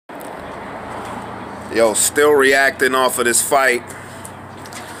Yo, still reacting off of this fight.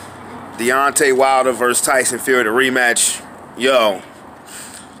 Deontay Wilder versus Tyson Fury, the rematch. Yo,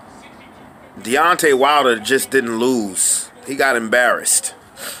 Deontay Wilder just didn't lose. He got embarrassed.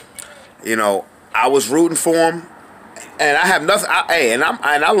 You know, I was rooting for him, and I have nothing.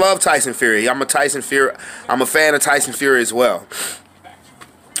 I love Tyson Fury. I'm a fan of Tyson Fury as well.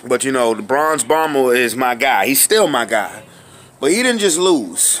 But you know, the Bronze Bomber is my guy. He's still my guy. But he didn't just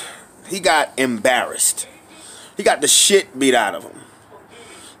lose. He got embarrassed. He got the shit beat out of him.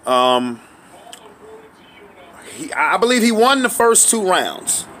 I believe he won the first 2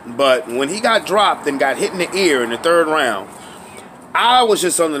 rounds. But when he got dropped and got hit in the ear in the 3rd round, I was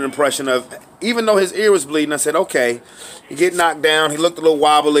just under the impression of, even though his ear was bleeding, I said, okay, he get knocked down, he looked a little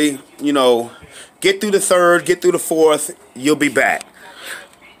wobbly, you know, get through the 3rd, get through the 4th, you'll be back.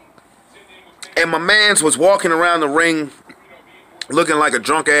 And my mans was walking around the ring looking like a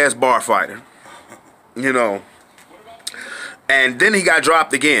drunk-ass bar fighter, you know. And then he got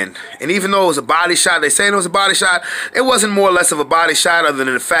dropped again. And even though it was a body shot, they saying it was a body shot, it wasn't more or less of a body shot other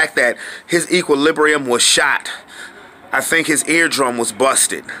than the fact that his equilibrium was shot. I think his eardrum was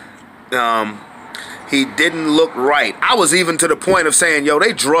busted. He didn't look right. I was even to the point of saying, yo,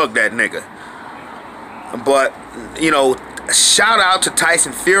 they drugged that nigga. But, you know, shout out to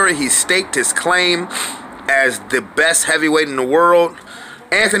Tyson Fury. He staked his claim as the best heavyweight in the world.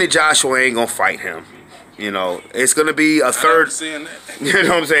 Anthony Joshua ain't gonna fight him. You know, it's gonna be a third. You know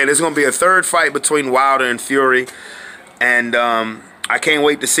what I'm saying? It's gonna be a 3rd fight between Wilder and Fury, and I can't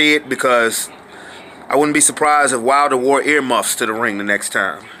wait to see it because I wouldn't be surprised if Wilder wore earmuffs to the ring the next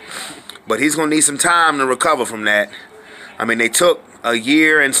time. But he's gonna need some time to recover from that. I mean, they took a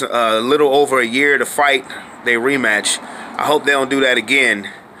year and a little over a year to fight their rematch. I hope they don't do that again.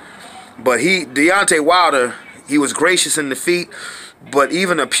 But Deontay Wilder, he was gracious in defeat, but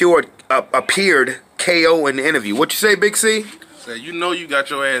even appeared KO in the interview. What you say, Big C? Say, you know you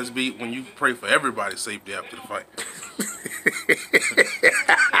got your ass beat when you pray for everybody's safety after the fight.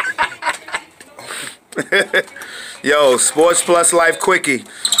 Yo, Sports Plus Life Quickie.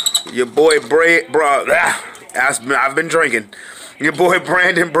 Your boy I've been drinking. Your boy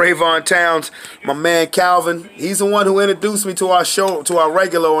Brandon Bravon Towns, my man Calvin. He's the one who introduced me to our show, to our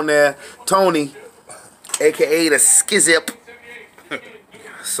regular on there, Tony, aka the Skizip.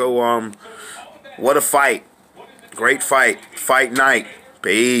 So what a fight. Great fight. Fight night.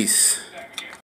 Peace.